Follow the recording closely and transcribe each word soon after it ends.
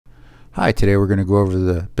Hi, today we're going to go over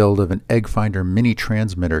the build of an Eggfinder mini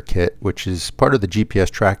transmitter kit, which is part of the GPS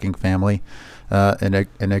tracking family and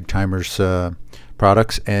Eggtimer's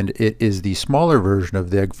products, and it is the smaller version of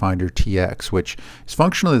the Eggfinder TX, which is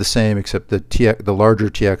functionally the same, except the larger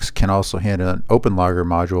TX can also handle an open logger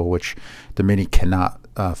module, which the mini cannot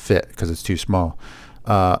fit because it's too small.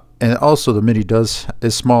 And also the mini is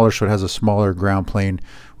smaller, so it has a smaller ground plane,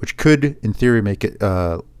 which could, in theory, make it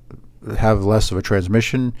have less of a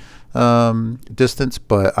transmission distance,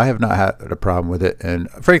 but I have not had a problem with it, and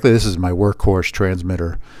frankly this is my workhorse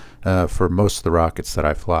transmitter for most of the rockets that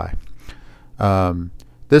I fly.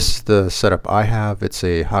 This is the setup I have. It's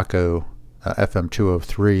a Hako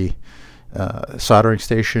FM203 soldering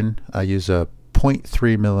station. I use a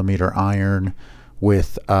 0.3 millimeter iron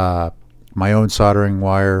with my own soldering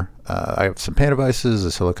wire. I have some pan devices,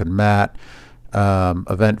 a silicon mat,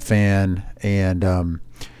 a vent fan, and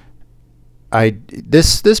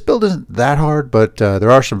this build isn't that hard, but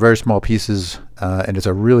there are some very small pieces, and it's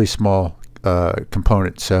a really small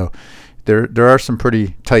component, so there are some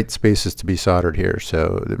pretty tight spaces to be soldered here,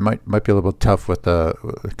 so it might be a little bit tough with kind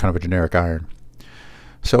of a generic iron.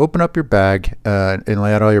 So open up your bag and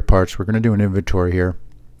lay out all your parts. We're going to do an inventory here.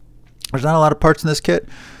 There's not a lot of parts in this kit.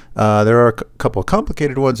 There are a couple of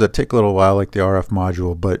complicated ones that take a little while, like the RF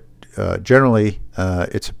module, but generally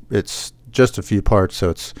it's just a few parts, so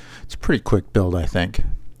it's a pretty quick build, I think.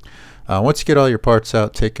 Once you get all your parts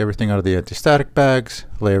out, take everything out of the anti-static bags,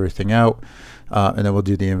 lay everything out, and then we'll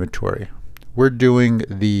do the inventory. We're doing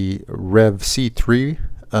the Rev C3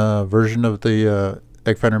 version of the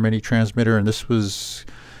Eggfinder mini transmitter, and this was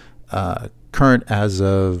current as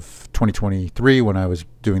of 2023 when I was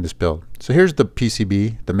doing this build. So here's the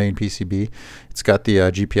PCB, the main PCB. It's got the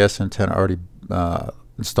GPS antenna already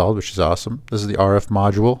installed, which is awesome. This is the RF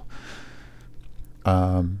module.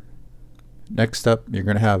 Next up, you're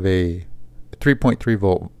going to have a 3.3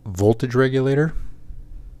 volt voltage regulator.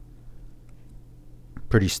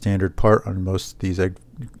 Pretty standard part on most of these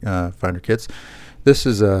Eggfinder kits. This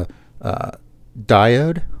is a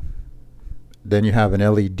diode. Then you have an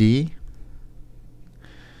LED.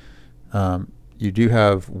 You do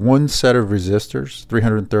have one set of resistors,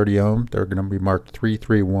 330 ohm. They're going to be marked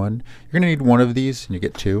 331. You're going to need one of these, and you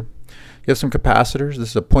get two. You have some capacitors. This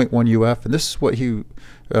is a 0.1 UF, and this is what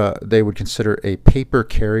they would consider a paper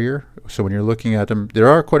carrier. So when you're looking at them, there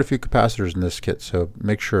are quite a few capacitors in this kit, so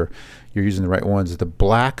make sure you're using the right ones. The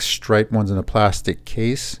black striped ones in a plastic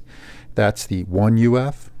case, that's the 1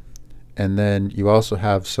 UF. And then you also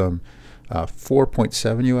have some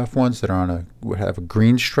 4.7 UF ones that are have a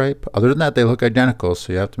green stripe. Other than that, they look identical,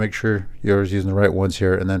 so you have to make sure you're using the right ones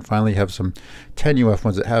here. And then finally you have some 10 UF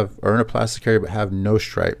ones that are in a plastic carrier but have no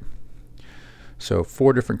stripe. So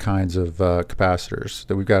 4 different kinds of capacitors.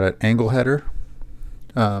 Then we've got an angle header,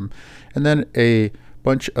 and then a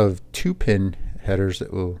bunch of 2-pin headers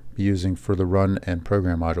that we'll be using for the run and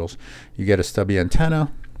program modules. You get a stubby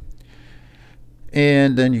antenna,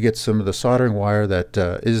 and then you get some of the soldering wire that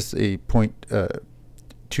is a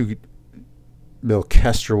 0.2 mil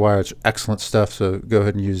Kester wire. It's excellent stuff, so go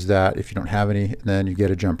ahead and use that if you don't have any. And then you get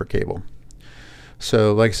a jumper cable.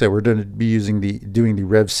 So like I said, we're going to be doing the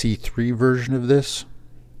Rev C3 version of this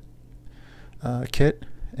kit,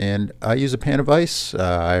 and I use a pan of vise.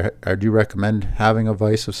 I do recommend having a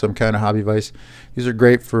vise of some kind of hobby vise. These are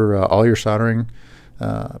great for all your soldering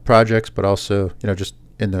projects, but also just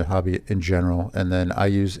in the hobby in general. And then I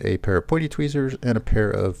use a pair of pointy tweezers and a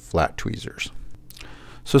pair of flat tweezers.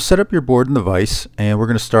 So set up your board in the vise, and we're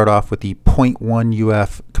going to start off with the 0.1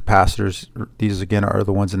 UF capacitors. These again are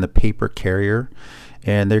the ones in the paper carrier,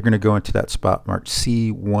 and they're going to go into that spot marked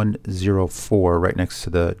C104 right next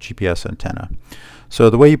to the GPS antenna.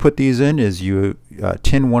 So the way you put these in is you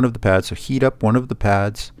tin one of the pads, so heat up one of the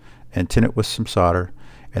pads and tin it with some solder,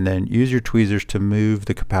 and then use your tweezers to move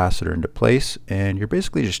the capacitor into place, and you're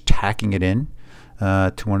basically just tacking it in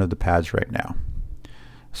to one of the pads right now.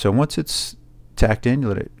 So once it's tacked in, you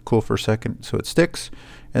let it cool for a second so it sticks,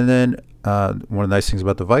 and then one of the nice things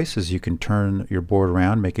about the vise is you can turn your board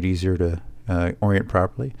around, make it easier to orient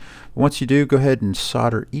properly. Once you do, go ahead and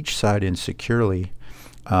solder each side in securely.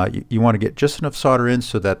 You want to get just enough solder in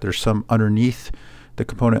so that there's some underneath the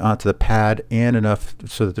component onto the pad, and enough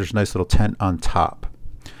so that there's a nice little tent on top.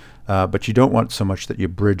 But you don't want so much that you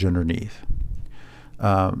bridge underneath.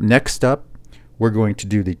 Next up, we're going to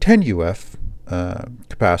do the 10 UF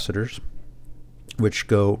capacitors, which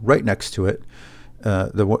go right next to it,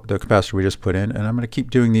 the capacitor we just put in. And I'm going to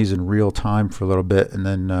keep doing these in real time for a little bit, and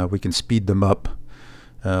then we can speed them up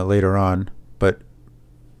later on. But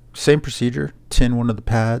same procedure, tin one of the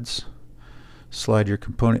pads, slide your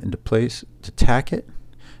component into place to tack it,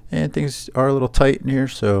 And things are a little tight in here,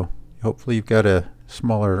 so hopefully you've got a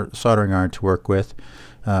smaller soldering iron to work with.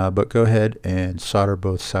 But go ahead and solder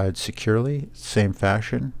both sides securely, same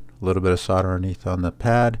fashion. A little bit of solder underneath on the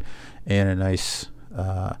pad and a nice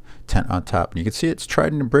tent on top. And you can see it's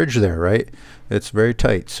trident and bridge there, right? It's very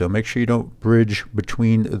tight, so make sure you don't bridge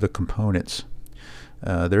between the components.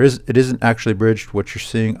 It isn't actually bridged. What you're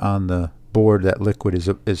seeing on the board, that liquid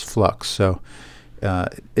is flux, so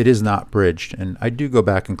it is not bridged. And I do go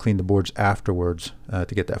back and clean the boards afterwards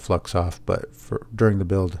to get that flux off, but during the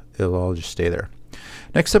build it'll all just stay there.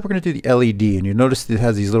 Next up, we're going to do the LED, and you notice it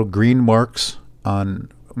has these little green marks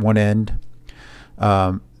on one end.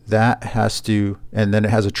 That has to, and then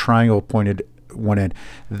it has a triangle pointed one end.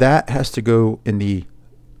 That has to go in the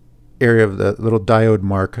area of the little diode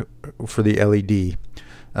mark for the LED,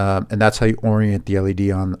 and that's how you orient the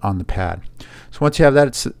LED on the pad. So once you have that,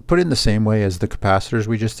 it's put in the same way as the capacitors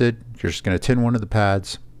we just did. You're just going to tin one of the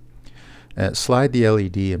pads, slide the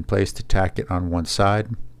LED in place to tack it on one side,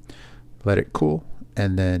 let it cool,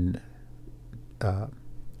 and then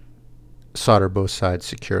solder both sides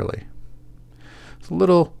securely. It's a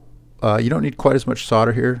little, you don't need quite as much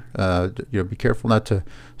solder here. Be careful not to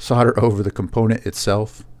solder over the component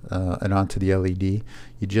itself and onto the LED.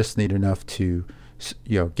 You just need enough to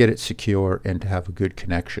get it secure and to have a good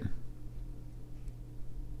connection.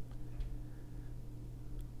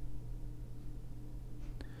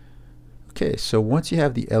 Okay, so once you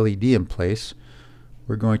have the LED in place,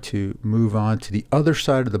 we're going to move on to the other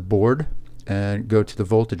side of the board and go to the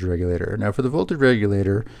voltage regulator. Now for the voltage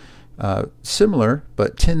regulator, similar,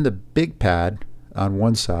 but tin the big pad on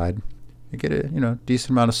one side. You get a decent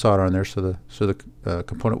amount of solder on there so the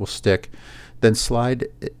component will stick. Then slide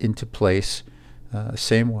it into place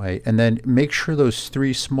same way, and then make sure those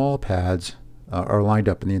three small pads are lined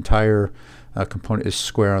up and the entire component is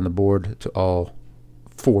square on the board to all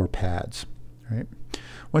four pads. Right?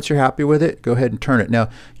 Once you're happy with it, go ahead and turn it. Now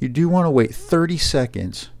you do want to wait 30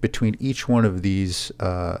 seconds between each one of these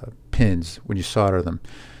pins when you solder them,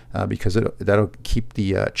 because that'll keep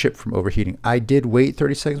the chip from overheating. I did wait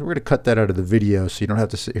 30 seconds. We're going to cut that out of the video so you don't have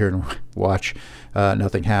to sit here and watch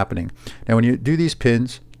nothing happening. Now when you do these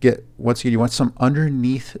pins, once again, you want some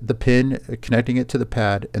underneath the pin connecting it to the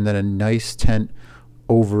pad, and then a nice tent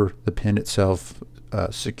over the pin itself,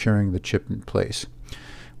 securing the chip in place.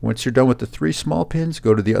 Once you're done with the three small pins,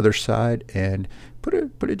 go to the other side and put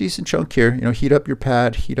a decent chunk here. Heat up your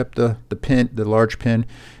pad, heat up the pin, the large pin,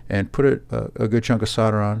 and put a good chunk of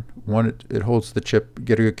solder on. One, it holds the chip,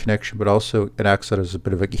 get a good connection, but also it acts as a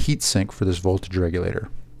bit of a heat sink for this voltage regulator.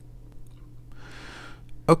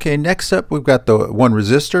 Okay, next up we've got the one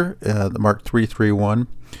resistor, the Mark 331.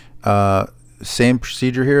 Same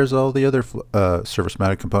procedure here as all the other surface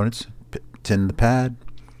mounted components. Tin the pad,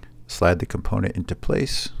 slide the component into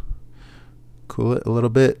place, cool it a little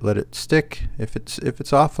bit, let it stick. If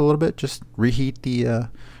it's off a little bit, just reheat the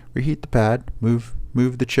pad, move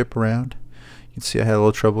the chip around. You can see I had a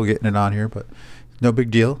little trouble getting it on here, but no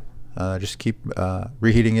big deal. Just keep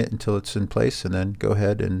reheating it until it's in place, and then go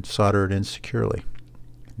ahead and solder it in securely.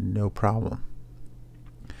 No problem.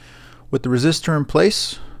 With the resistor in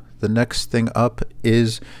place, the next thing up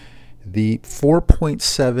is the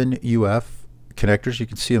 4.7 UF connectors. You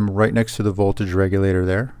can see them right next to the voltage regulator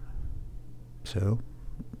there. So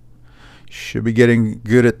should be getting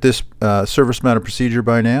good at this surface mounted procedure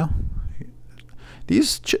by now.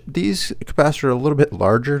 These capacitors are a little bit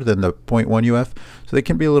larger than the 0.1 UF, so they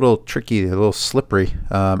can be a little tricky, a little slippery,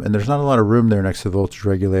 and there's not a lot of room there next to the voltage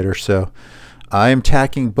regulator. So I am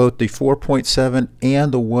tacking both the 4.7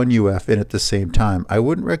 and the 1 UF in at the same time. I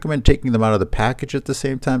wouldn't recommend taking them out of the package at the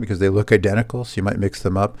same time because they look identical, so you might mix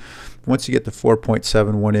them up. Once you get the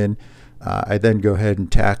 4.7 one in, I then go ahead and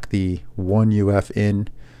tack the 1 UF in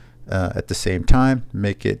at the same time,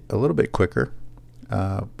 make it a little bit quicker.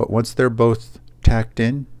 But once they're both tacked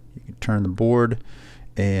in, you can turn the board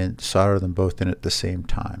and solder them both in at the same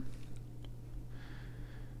time.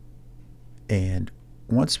 And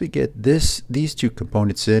once we get these two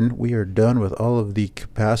components in, we are done with all of the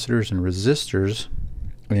capacitors and resistors.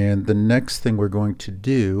 And the next thing we're going to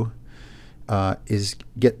do is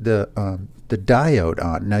get the diode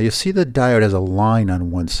on. Now you'll see the diode has a line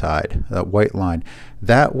on one side, that white line.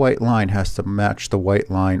 That white line has to match the white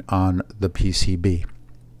line on the PCB.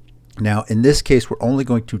 Now in this case, we're only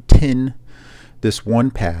going to tin this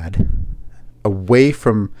one pad away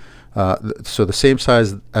from, so the same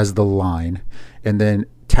size as the line, and then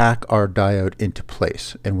tack our diode into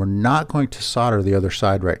place. And we're not going to solder the other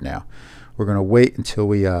side right now. We're going to wait until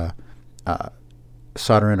we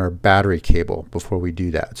solder in our battery cable before we do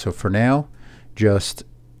that. So for now, just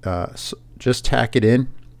tack it in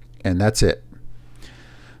and that's it.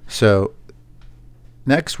 So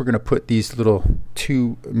next we're going to put these little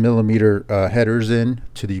 2mm headers in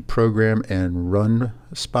to the program and run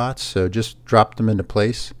spots. So just drop them into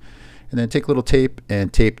place, and then take a little tape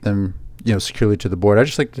and tape them, you know, securely to the board. I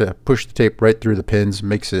just like to push the tape right through the pins.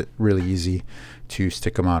 Makes it really easy to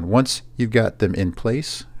stick them on. Once you've got them in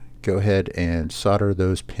place, go ahead and solder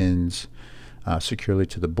those pins securely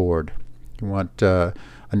to the board. You want a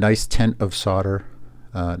nice tent of solder,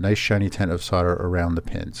 nice shiny tent of solder around the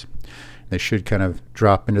pins. They should kind of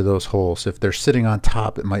drop into those holes. If they're sitting on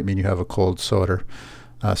top, it might mean you have a cold solder.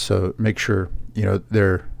 So make sure, you know,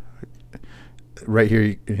 they're right here.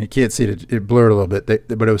 You can't see it, it blurred a little bit,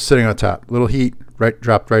 but it was sitting on top. Little heat,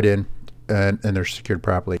 dropped right in, and they're secured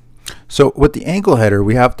properly. So with the angle header,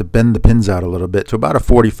 we have to bend the pins out a little bit to about a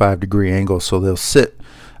 45-degree angle, so they'll sit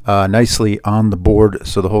nicely on the board,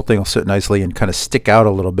 so the whole thing will sit nicely and kind of stick out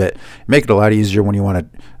a little bit. Make it a lot easier when you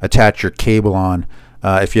want to attach your cable on,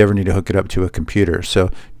 if you ever need to hook it up to a computer. So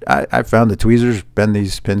I found the tweezers bend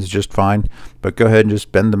these pins just fine, but go ahead and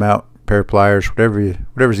just bend them out, pair of pliers,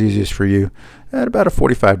 whatever's easiest for you, at about a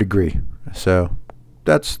 45-degree. So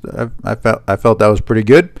that's I felt that was pretty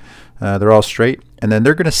good. They're all straight, and then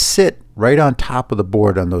they're going to sit right on top of the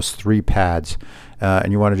board on those 3 pads,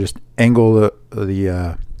 and you want to just angle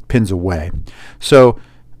the pins away. So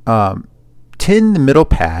tin the middle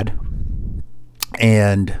pad,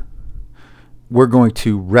 and we're going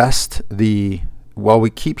to rest while we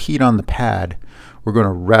keep heat on the pad, we're going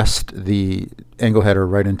to rest the angle header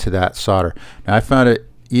right into that solder. Now I found it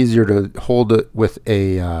easier to hold it with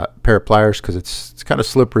a pair of pliers because it's kind of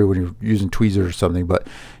slippery when you're using tweezers or something, but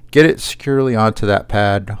get it securely onto that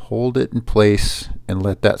pad, hold it in place, and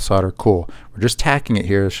let that solder cool. We're just tacking it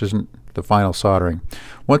here. This isn't the final soldering.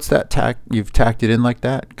 Once you've tacked it in like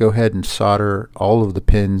that, go ahead and solder all of the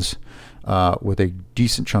pins with a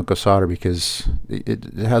decent chunk of solder, because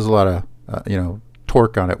it has a lot of you know,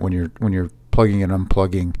 torque on it when you're plugging and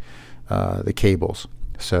unplugging the cables.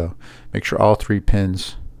 So make sure all 3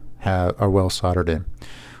 pins are well soldered in.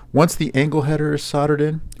 Once the angle header is soldered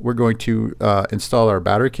in, we're going to install our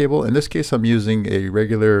battery cable. In this case, I'm using a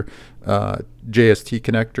regular JST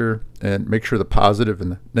connector, and make sure the positive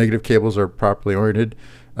and the negative cables are properly oriented.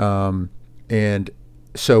 And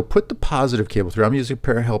so put the positive cable through. I'm using a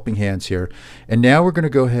pair of helping hands here. And now we're going to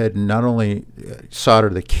go ahead and not only solder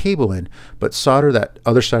the cable in, but solder that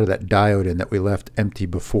other side of that diode in that we left empty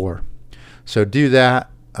before. So do that,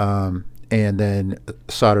 and then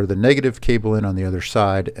solder the negative cable in on the other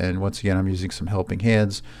side. And once again, I'm using some helping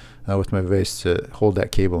hands with my vise to hold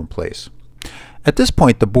that cable in place. At this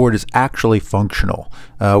point, the board is actually functional.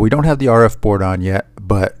 We don't have the RF board on yet,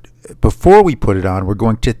 but before we put it on, we're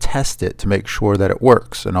going to test it to make sure that it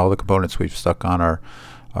works and all the components we've stuck on are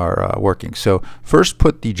working. So first,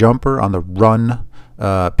 put the jumper on the run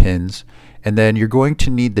pins, and then you're going to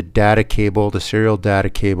need the data cable, the serial data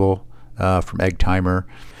cable from Eggtimer,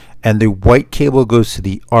 and the white cable goes to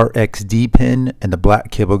the RXD pin, and the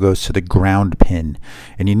black cable goes to the ground pin.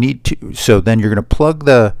 And you need to, so then you're going to plug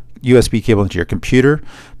the USB cable into your computer.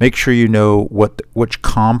 Make sure you know which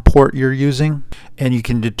COM port you're using, and you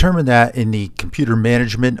can determine that in the computer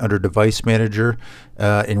management under Device Manager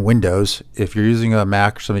in Windows. If you're using a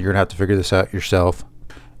Mac or something, you're gonna have to figure this out yourself.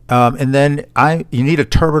 And then you need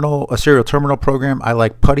a serial terminal program. I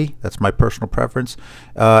like PuTTY. That's my personal preference.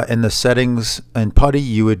 In the settings in PuTTY,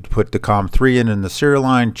 you would put the COM3 in the serial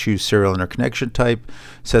line, choose serial interconnection type,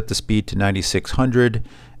 set the speed to 9600,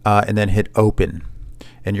 and then hit open.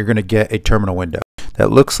 And you're going to get a terminal window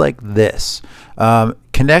that looks like this.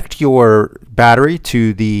 Connect your battery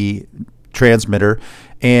to the transmitter,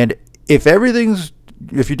 and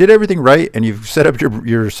if you did everything right and you've set up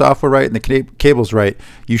your software right and the cable's right,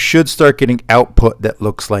 you should start getting output that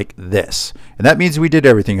looks like this. And that means we did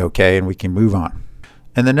everything okay and we can move on.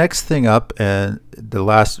 And the next thing up, and the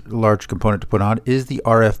last large component to put on, is the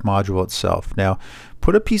RF module itself. Now,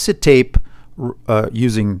 put a piece of tape,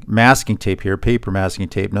 using masking tape here, paper masking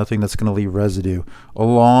tape, nothing that's going to leave residue,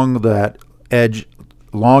 along that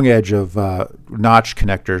long edge of notch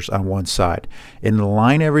connectors on one side, and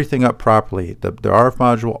line everything up properly. The RF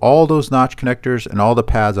module, all those notch connectors, and all the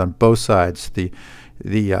pads on both sides, the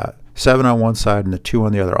 7 on one side and the 2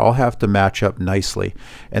 on the other, all have to match up nicely.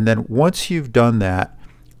 And then once you've done that,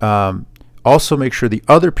 also make sure the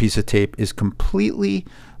other piece of tape is completely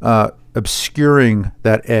obscuring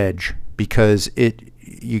that edge, because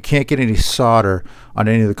you can't get any solder on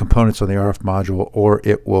any of the components on the RF module, or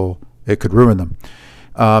it could ruin them.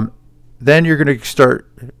 Then you're going to start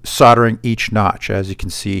soldering each notch, as you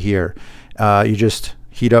can see here. You just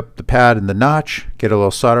heat up the pad and the notch, get a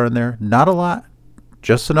little solder in there, not a lot,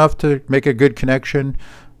 just enough to make a good connection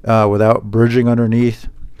without bridging underneath.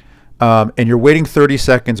 And you're waiting 30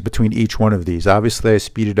 seconds between each one of these. Obviously, I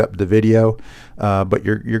speeded up the video, but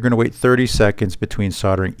you're going to wait 30 seconds between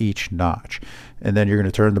soldering each notch. And then you're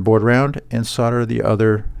going to turn the board around and solder the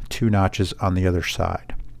other 2 notches on the other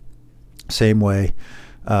side. Same way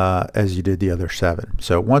as you did the other 7.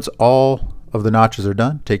 So once all of the notches are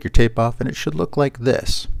done, take your tape off, and it should look like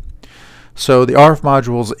this. So the RF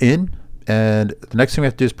module's in. And the next thing we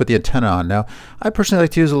have to do is put the antenna on. Now, I personally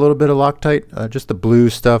like to use a little bit of Loctite, just the blue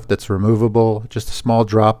stuff that's removable. Just a small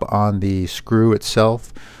drop on the screw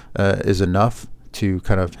itself is enough to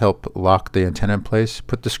kind of help lock the antenna in place.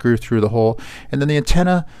 Put the screw through the hole, and then the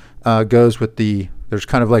antenna goes with there's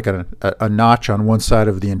kind of like a notch on one side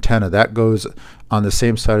of the antenna. That goes on the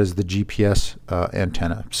same side as the GPS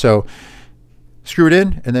antenna. So screw it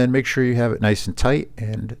in, and then make sure you have it nice and tight,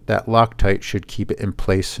 and that Loctite should keep it in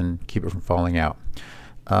place and keep it from falling out.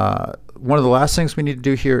 One of the last things we need to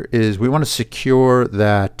do here is we want to secure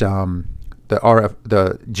that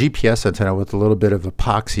the GPS antenna with a little bit of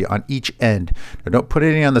epoxy on each end. Now, don't put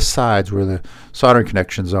any on the sides where the soldering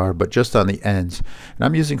connections are, but just on the ends. And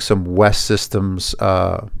I'm using some West Systems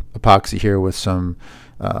epoxy here with some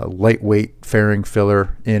lightweight fairing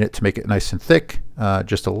filler in it to make it nice and thick.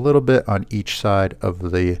 Just a little bit on each side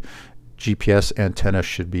of the GPS antenna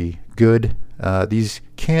should be good. These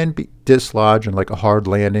can be dislodged in like a hard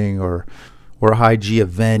landing or a high G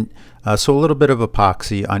event. So a little bit of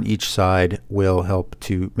epoxy on each side will help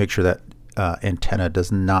to make sure that antenna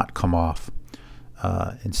does not come off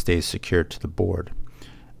and stays secured to the board.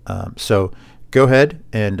 So go ahead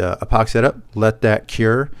and epoxy that up, let that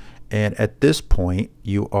cure. And at this point,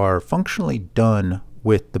 you are functionally done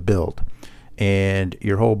with the build. And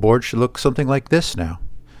your whole board should look something like this now.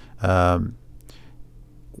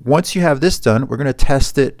 Once you have this done, we're going to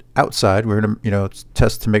test it outside. We're going to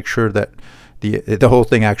test to make sure that the whole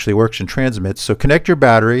thing actually works and transmits. So connect your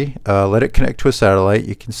battery, let it connect to a satellite.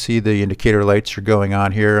 You can see the indicator lights are going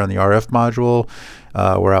on here on the RF module.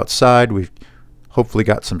 We're outside. We've hopefully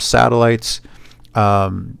got some satellites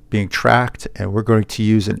being tracked, and we're going to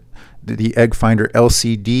use the Eggfinder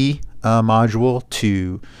LCD module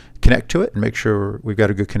to connect to it and make sure we've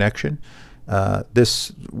got a good connection. This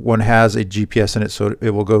one has a GPS in it, so it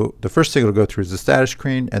will go. The first thing it'll go through is the status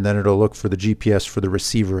screen, and then it'll look for the GPS for the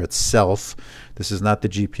receiver itself. This is not the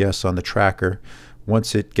GPS on the tracker.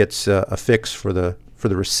 Once it gets a fix for the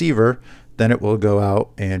receiver, then it will go out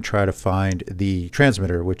and try to find the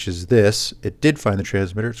transmitter, which is this. It did find the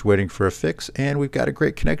transmitter. It's waiting for a fix, and we've got a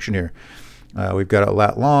great connection here. We've got a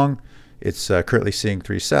lat long. It's currently seeing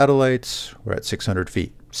 3 satellites. We're at 600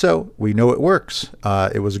 feet. So we know it works.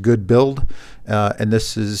 It was a good build. And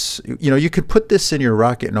this is, you could put this in your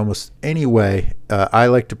rocket in almost any way. I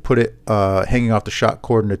like to put it hanging off the shock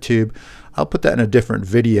cord in a tube. I'll put that in a different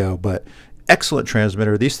video, but excellent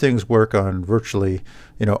transmitter. These things work on virtually,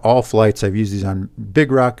 all flights. I've used these on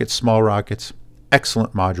big rockets, small rockets.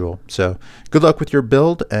 Excellent module. So good luck with your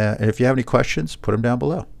build. And if you have any questions, put them down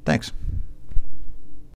below. Thanks.